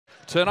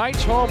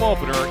Tonight's home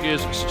opener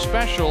is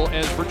special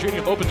as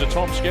Virginia opens its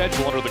home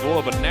schedule under the glow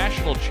of a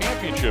national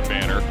championship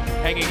banner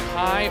hanging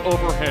high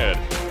overhead.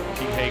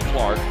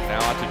 Clark now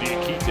out to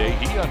Diakite.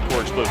 He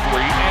uncorks the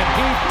three, and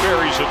he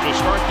buries it to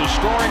start the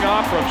scoring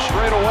off from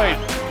straight away.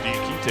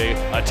 Diakite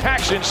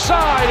attacks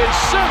inside and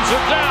sends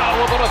it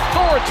down with an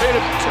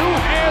authoritative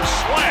two-hand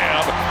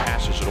slam.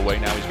 Passes it away.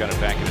 Now he's got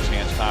it back in his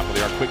hands, top of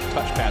the arc. Quick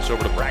touch pass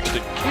over to Braxton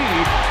Key,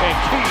 and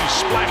Key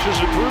splashes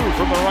it through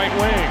from the right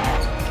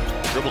wing.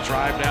 Dribble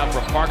drive now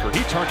from Parker.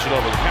 He turns it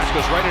over. The pass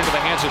goes right into the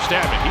hands of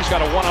Stadman. He's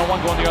got a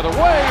one-on-one going the other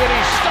way, and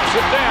he stuffs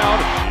it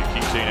down.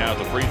 Diakite now at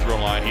the free throw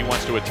line. He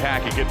wants to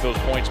attack and get those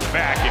points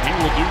back, and he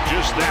will do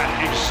just that,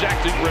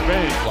 exacting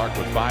revenge. Clark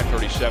with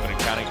 5:37 and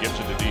counting gives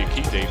it to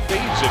Diakite.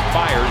 Fades and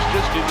fires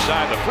just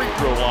inside the free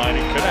throw line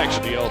and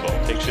connects at the elbow.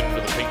 Takes it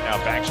into the paint now,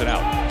 backs it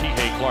out.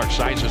 Clark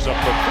sizes up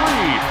the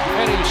three,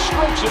 and he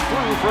strokes it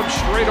through from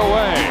straight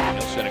away.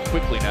 He'll send it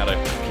quickly now to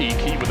Key.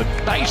 Key with a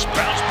nice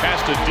bounce pass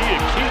to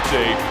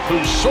Diakite,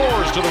 who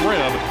soars to the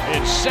rim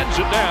and sends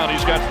it down.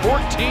 He's got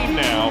 14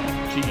 now.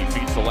 Key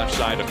feeds the left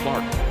side to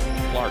Clark.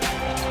 Clark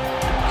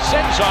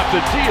sends off to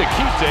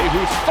Diakite,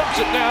 who thumps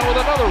it down with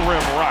another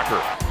rim rocker.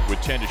 With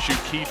 10 to shoot,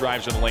 Key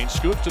drives in the lane,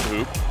 scoops to the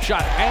hoop.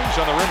 Shot hangs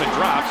on the rim and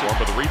drops,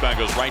 but the rebound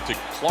goes right to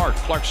Clark.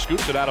 Clark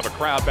scoops it out of a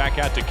crowd, back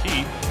out to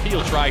Key.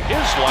 He'll try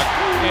his luck,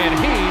 and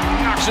he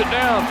knocks it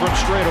down from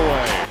straight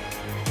away.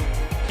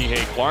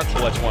 Clark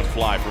lets one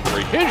fly from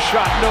three. His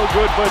shot no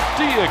good, but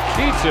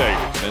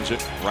Diakite sends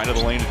it right to the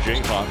lane to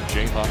J-Hawk.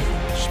 J-Hawk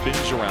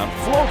spins around,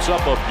 floats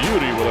up a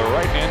beauty with a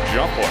right-hand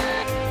jump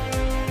hook.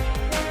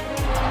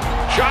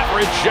 Shot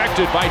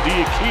rejected by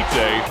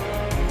Diakite.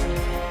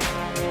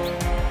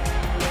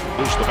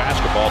 Loose the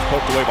basketball,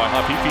 poked away by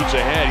Huff. He feeds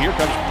ahead. Here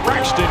comes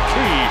Braxton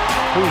Key,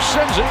 who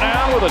sends it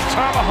down with a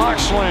tomahawk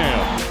slam.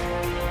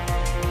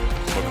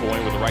 McCoy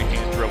with the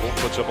right-hand dribble,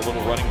 puts up a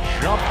little running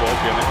jump hook,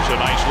 and there's a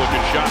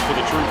nice-looking shot for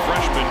the true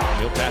freshman.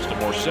 He'll pass to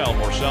Morcell.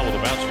 Morcell with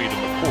a bounce feed to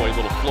McCoy,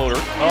 little floater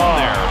in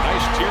there.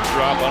 Nice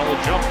teardrop on a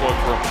little jump hook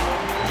from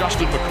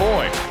Justin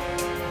McCoy.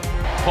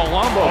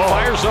 Palumbo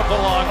fires up the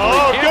long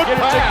three. Can't get it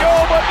to go,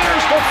 but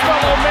there's the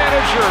fellow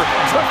manager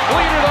to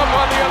clean it up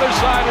on the other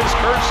side as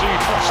Kersey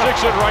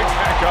sticks it right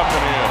back up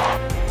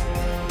and in.